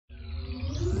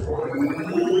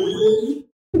Hello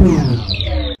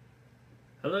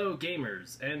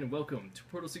gamers, and welcome to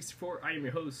Portal 64. I am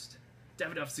your host,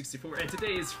 Davidoff64, and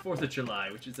today is 4th of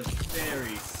July, which is a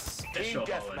very special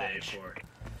holiday for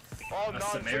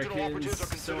us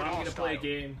Americans. So I'm going to play a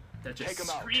game that just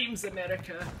screams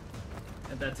America,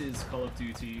 and that is Call of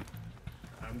Duty.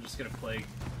 I'm just going to play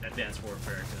Advanced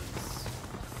Warfare because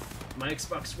my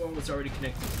Xbox One was already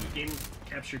connected to a game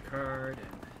capture card, and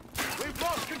we've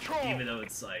lost control. Even though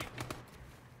it's like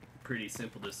pretty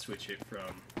simple to switch it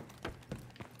from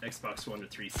Xbox One to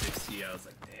 360, I was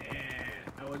like,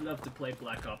 I would love to play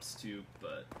Black Ops 2,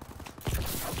 but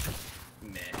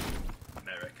meh,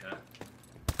 America.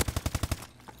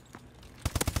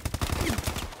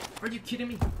 Are you kidding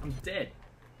me? I'm dead.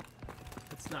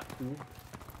 That's not cool.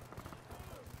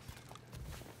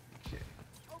 Okay.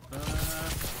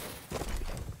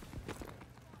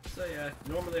 So yeah,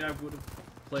 normally I would have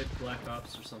played Black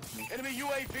Ops or something. Enemy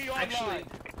UAV online. Actually,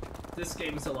 this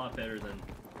game is a lot better than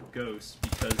Ghost,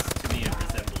 because to me it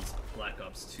resembles Black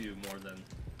Ops 2 more than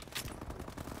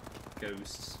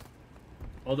Ghosts.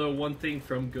 Although one thing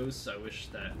from Ghosts I wish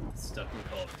that stuck in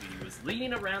Call of Duty was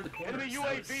leaning around the corners. Enemy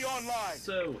UAV online.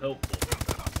 So helpful.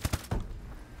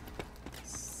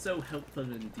 So helpful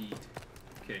indeed.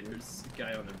 Okay, there's a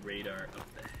guy on the radar up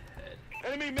ahead.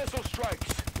 Enemy missile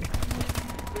strikes.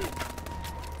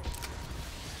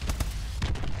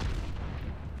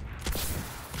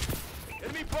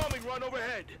 Enemy bombing run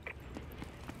overhead.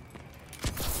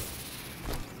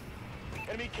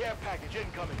 Enemy care package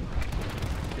incoming.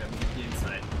 Okay, I'm gonna get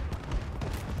inside.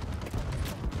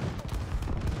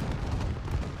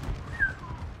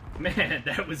 Man,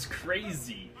 that was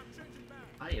crazy.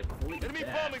 I avoided Enemy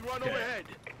that. bombing run Okay. overhead.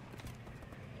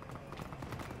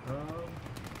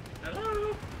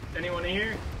 Hello? Anyone in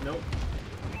here? Nope.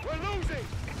 We're losing.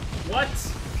 What?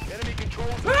 Enemy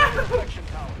controls the reflection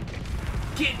tower.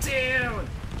 Get down!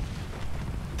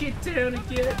 Get down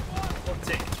again! I'll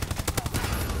take it.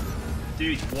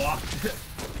 Dude, walked.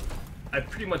 I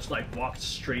pretty much like walked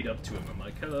straight up to him. I'm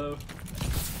like, hello.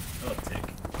 I'll take it.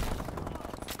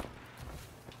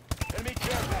 Enemy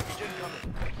care package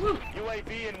incoming. Woo.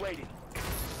 UAV in waiting.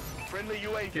 Friendly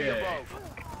UAV Okay. above.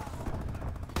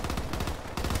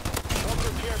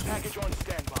 Shelter care package on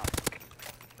standby.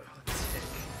 I'll take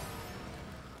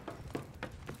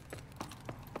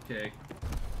it. Okay.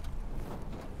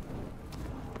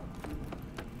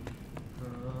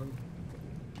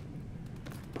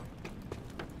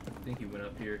 I think he went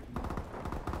up here.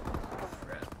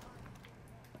 Crap.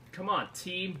 Come on,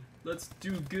 team. Let's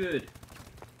do good.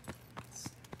 Let's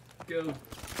go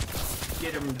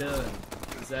get him done.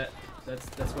 Is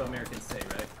that's what Americans say,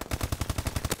 right?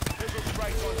 Missile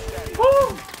strikes on standby.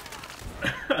 Woo!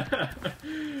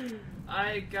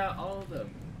 I got all of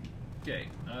them. Okay,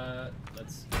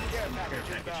 let's do care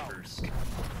package first.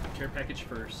 Care package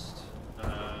first.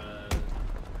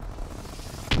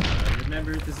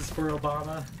 Remember, this is for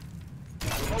Obama.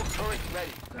 Remote turret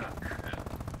ready. Oh, crap.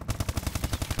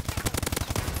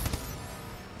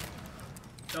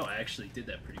 Oh, I actually did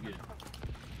that pretty good.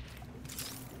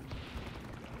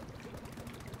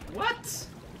 What?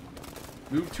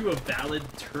 Move to a valid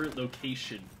turret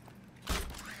location.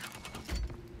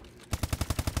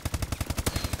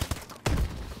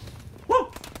 Woo! Ooh!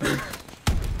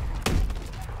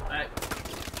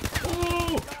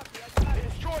 They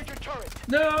destroyed your turret.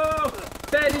 No!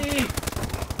 Betty!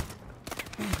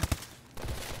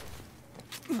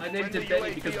 I named it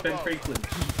Betty because Ben Franklin.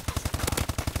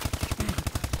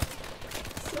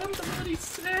 Somebody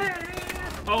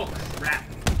save! Oh, crap.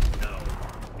 No.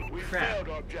 We Crap. failed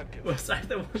our objective. Was I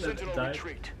the one that Sentinel died?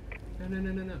 retreat.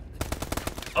 No.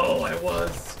 Oh, I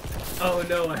was! Oh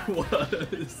no, I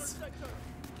was!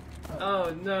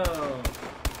 Oh no!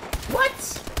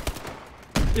 What?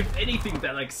 If anything,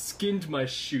 that like skinned my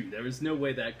shoe. There was no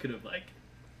way that could have like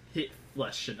hit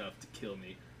flesh enough to kill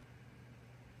me.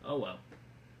 Oh well.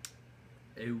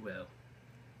 Oh well.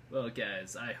 Well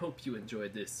guys, I hope you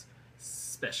enjoyed this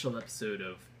special episode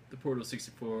of the Portal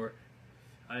 64.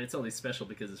 It's only special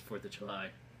because it's 4th of July.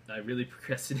 I really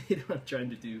procrastinated on trying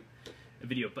to do a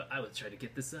video, but I will try to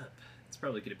get this up. It's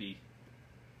probably going to be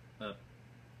up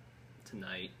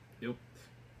tonight.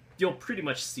 You'll pretty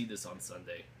much see this on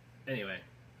Sunday. Anyway,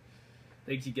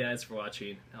 thank you guys for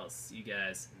watching. I'll see you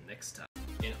guys next time.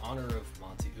 In honor of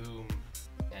Monty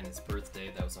and his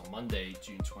birthday, that was on Monday,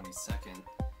 June 22nd,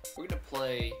 we're going to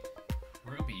play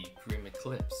Ruby Grim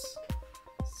Eclipse.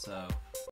 So